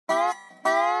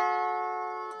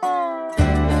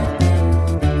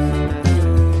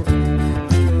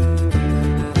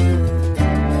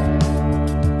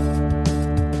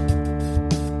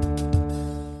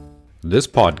This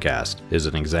podcast is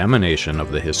an examination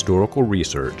of the historical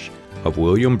research of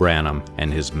William Branham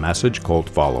and his message cult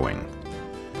following.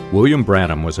 William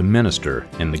Branham was a minister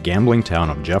in the gambling town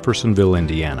of Jeffersonville,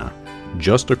 Indiana,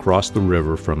 just across the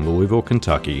river from Louisville,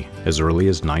 Kentucky, as early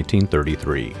as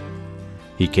 1933.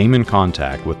 He came in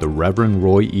contact with the Reverend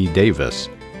Roy E. Davis,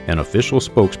 an official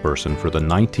spokesperson for the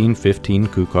 1915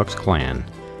 Ku Klux Klan,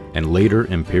 and later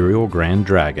Imperial Grand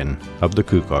Dragon of the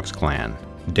Ku Klux Klan.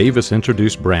 Davis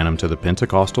introduced Branham to the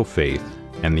Pentecostal faith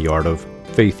and the art of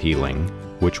faith healing,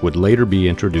 which would later be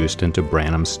introduced into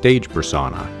Branham's stage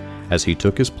persona as he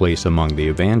took his place among the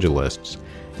evangelists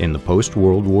in the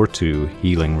post-World War II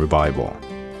healing revival.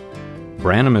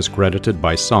 Branham is credited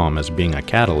by some as being a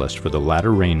catalyst for the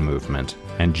Latter Rain movement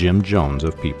and Jim Jones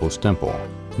of People's Temple.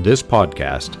 This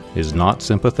podcast is not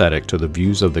sympathetic to the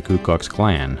views of the Ku Klux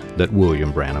Klan that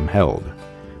William Branham held,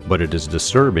 but it is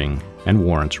disturbing and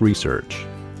warrants research.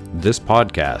 This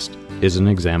podcast is an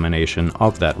examination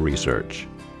of that research.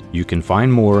 You can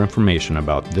find more information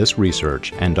about this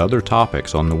research and other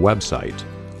topics on the website,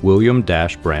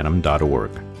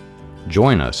 william-branham.org.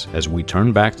 Join us as we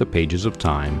turn back the pages of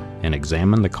time and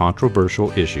examine the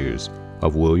controversial issues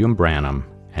of William Branham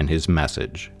and his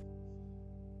message.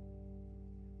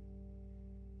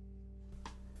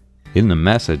 In the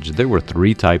message, there were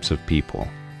three types of people: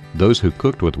 those who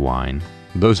cooked with wine,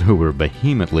 those who were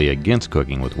vehemently against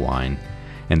cooking with wine,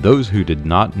 and those who did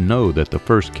not know that the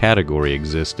first category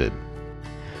existed.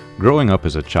 Growing up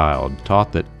as a child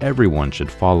taught that everyone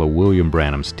should follow William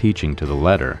Branham's teaching to the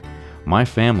letter, my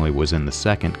family was in the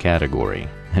second category,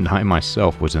 and I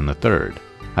myself was in the third.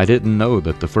 I didn't know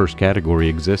that the first category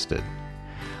existed.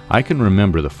 I can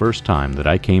remember the first time that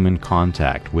I came in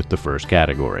contact with the first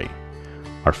category.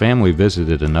 Our family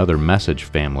visited another message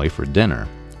family for dinner,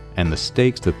 and the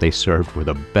steaks that they served were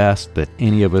the best that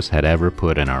any of us had ever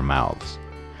put in our mouths.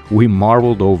 We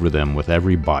marveled over them with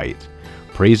every bite,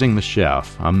 praising the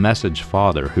chef, a message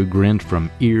father who grinned from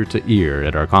ear to ear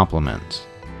at our compliments.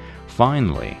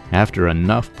 Finally, after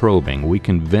enough probing, we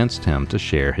convinced him to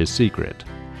share his secret.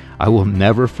 I will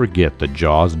never forget the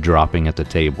jaws dropping at the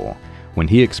table when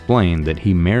he explained that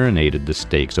he marinated the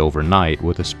steaks overnight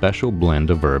with a special blend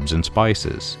of herbs and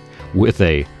spices, with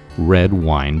a red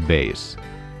wine base.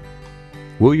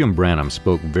 William Branham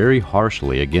spoke very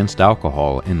harshly against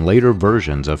alcohol in later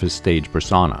versions of his stage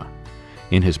persona.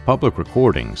 In his public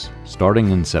recordings,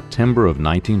 starting in September of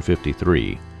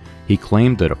 1953, he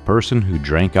claimed that a person who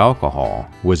drank alcohol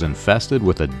was infested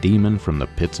with a demon from the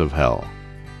pits of hell.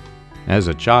 As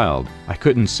a child, I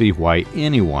couldn't see why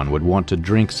anyone would want to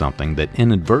drink something that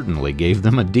inadvertently gave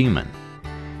them a demon.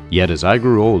 Yet as I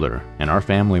grew older and our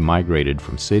family migrated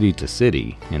from city to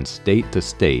city and state to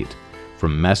state,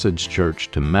 from message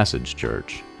church to message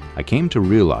church, I came to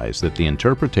realize that the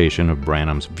interpretation of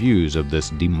Branham's views of this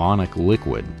demonic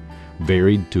liquid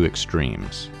varied to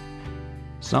extremes.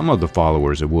 Some of the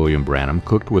followers of William Branham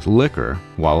cooked with liquor,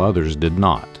 while others did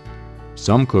not.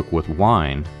 Some cooked with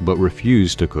wine, but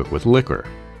refused to cook with liquor,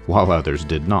 while others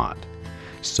did not.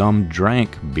 Some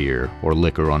drank beer or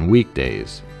liquor on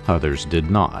weekdays, others did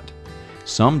not.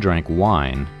 Some drank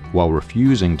wine while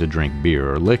refusing to drink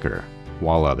beer or liquor,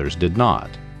 while others did not.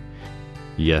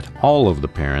 Yet all of the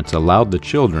parents allowed the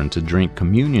children to drink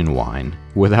communion wine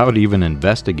without even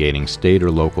investigating state or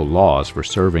local laws for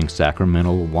serving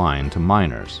sacramental wine to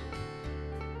minors.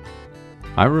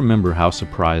 I remember how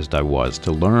surprised I was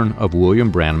to learn of William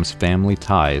Branham's family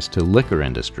ties to liquor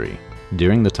industry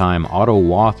during the time Otto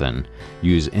Wathen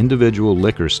used individual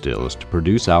liquor stills to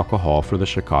produce alcohol for the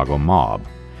Chicago mob,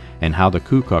 and how the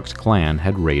Ku Klux Klan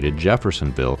had raided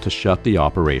Jeffersonville to shut the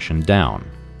operation down.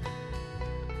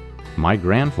 My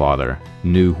grandfather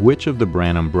knew which of the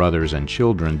Branham brothers and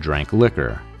children drank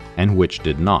liquor, and which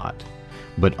did not,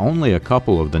 but only a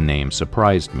couple of the names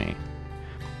surprised me.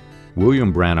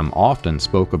 William Branham often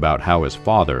spoke about how his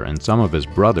father and some of his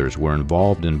brothers were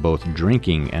involved in both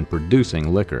drinking and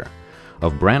producing liquor.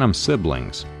 Of Branham's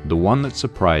siblings, the one that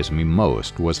surprised me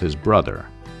most was his brother,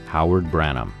 Howard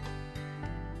Branham.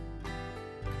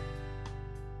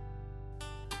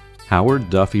 Howard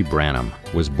Duffy Branham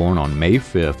was born on May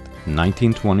 5,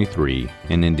 1923,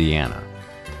 in Indiana.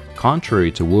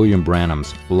 Contrary to William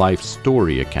Branham's life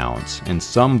story accounts in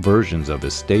some versions of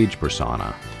his stage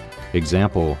persona,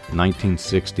 example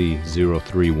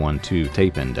 1960-0312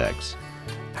 tape index,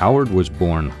 Howard was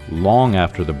born long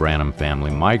after the Branham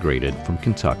family migrated from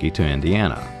Kentucky to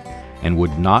Indiana, and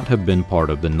would not have been part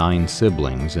of the 9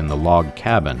 siblings in the log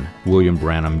cabin William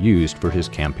Branham used for his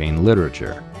campaign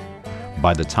literature.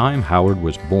 By the time Howard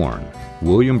was born,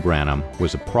 William Branham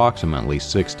was approximately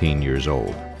 16 years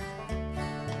old.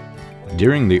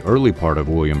 During the early part of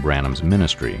William Branham's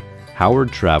ministry,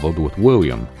 Howard traveled with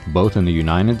William both in the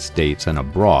United States and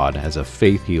abroad as a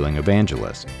faith-healing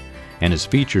evangelist, and is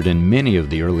featured in many of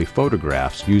the early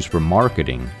photographs used for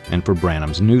marketing and for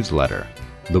Branham's newsletter,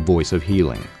 The Voice of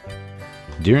Healing.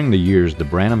 During the years the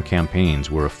Branham campaigns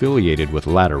were affiliated with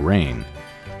Latter Rain,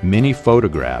 many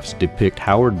photographs depict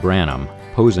Howard Branham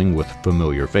posing with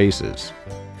familiar faces: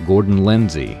 Gordon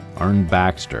Lindsay, Ern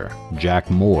Baxter, Jack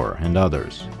Moore, and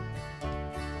others.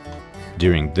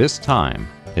 During this time,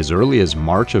 as early as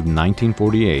March of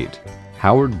 1948,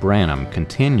 Howard Branham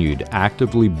continued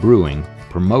actively brewing,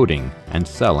 promoting, and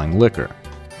selling liquor.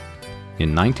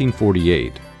 In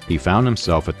 1948, he found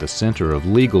himself at the center of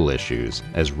legal issues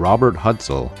as Robert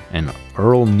Hutzel and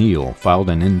Earl Neal filed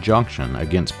an injunction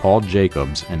against Paul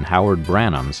Jacobs and Howard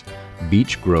Branham's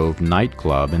Beech Grove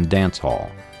nightclub and dance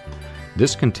hall.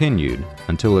 This continued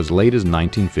until as late as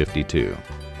 1952.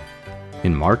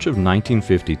 In March of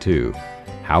 1952,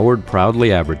 Howard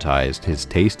proudly advertised his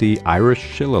tasty Irish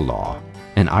Shillelagh,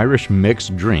 an Irish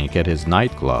mixed drink, at his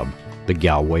nightclub, the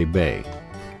Galway Bay.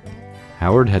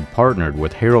 Howard had partnered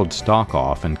with Harold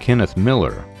Stockoff and Kenneth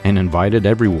Miller and invited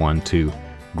everyone to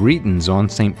Greetings on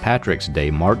St. Patrick's Day,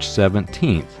 March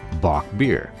 17th, Bock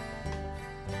beer.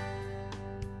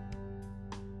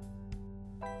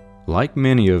 Like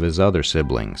many of his other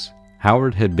siblings,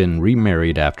 Howard had been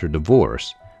remarried after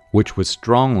divorce, which was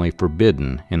strongly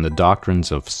forbidden in the doctrines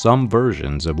of some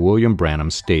versions of William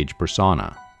Branham's stage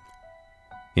persona.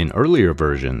 In earlier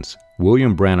versions,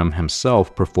 William Branham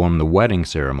himself performed the wedding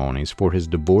ceremonies for his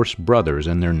divorced brothers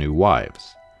and their new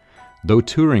wives. Though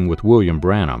touring with William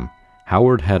Branham,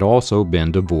 Howard had also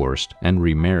been divorced and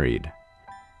remarried.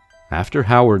 After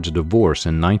Howard's divorce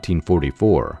in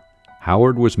 1944,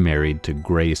 Howard was married to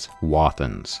Grace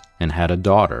Wathens and had a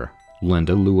daughter,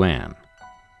 Linda Luann.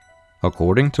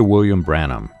 According to William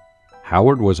Branham,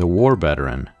 Howard was a war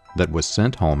veteran that was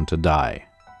sent home to die,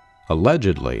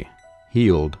 allegedly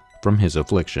healed from his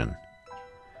affliction.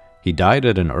 He died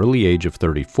at an early age of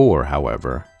 34,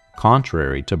 however,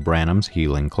 contrary to Branham's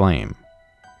healing claim.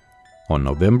 On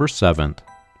November 7,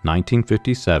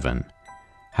 1957,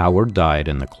 Howard died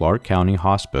in the Clark County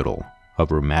Hospital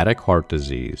of rheumatic heart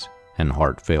disease and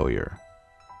heart failure.